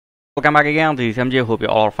Welcome back again. This is MJ. Hope you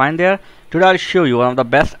all are fine there. Today I'll show you one of the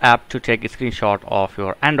best app to take a screenshot of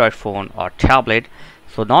your Android phone or tablet.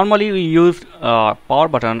 So normally we use power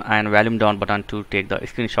button and volume down button to take the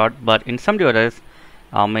screenshot, but in some devices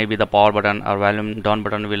maybe the power button or volume down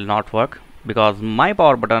button will not work because my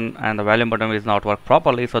power button and the volume button is not work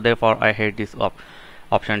properly. So therefore I hate this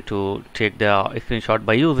option to take the screenshot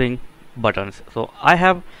by using buttons. So I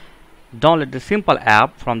have download the simple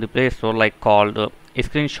app from the Play Store called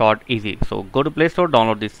Screenshot Easy. So go to Play Store,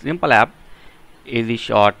 download this simple app, Easy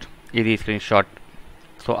Screenshot.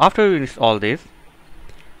 So after you install this,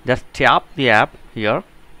 just tap the app here,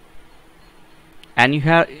 and you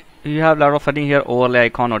have a lot of setting here: overlay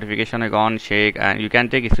icon, notification icon, shake, and you can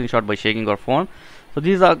take a screenshot by shaking your phone. So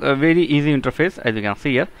these are a very easy interface, as you can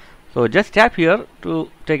see here. So just tap here to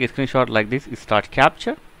take a screenshot like this. Start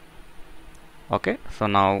capture. Okay, so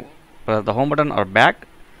now press the home button or back.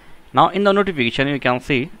 Now in the notification you can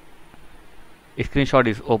see a screenshot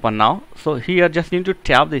is open now. So here just need to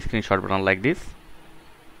tap the screenshot button like this.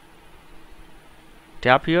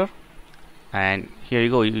 Tap here, and here you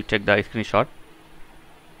go, you take the screenshot.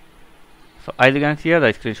 So as you can see here,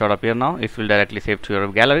 the screenshot appear now. It will directly save to your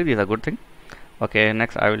gallery. This is a good thing. Okay,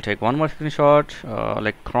 next I will take one more screenshot,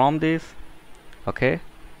 like Chrome this. Okay,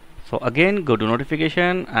 so again go to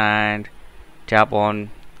notification and tap on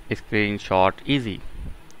Screenshot Easy,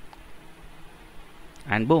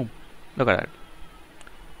 and boom, look at that,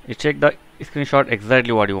 you take the screenshot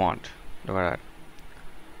exactly what you want. Look at that.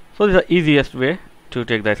 So this is the easiest way to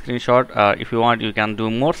take the screenshot. If you want, you can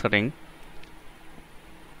do more setting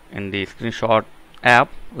in the screenshot app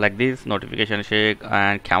like this: notification shake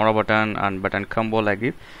and camera button and button combo like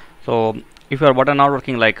this. So if your button not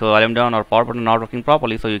working, like volume down or power button not working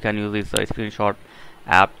properly, so you can use this screenshot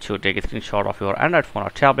app to take a screenshot of your Android phone or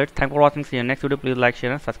tablet. Thanks for watching. See you next video. Please like,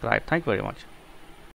 share and subscribe. Thank you very much.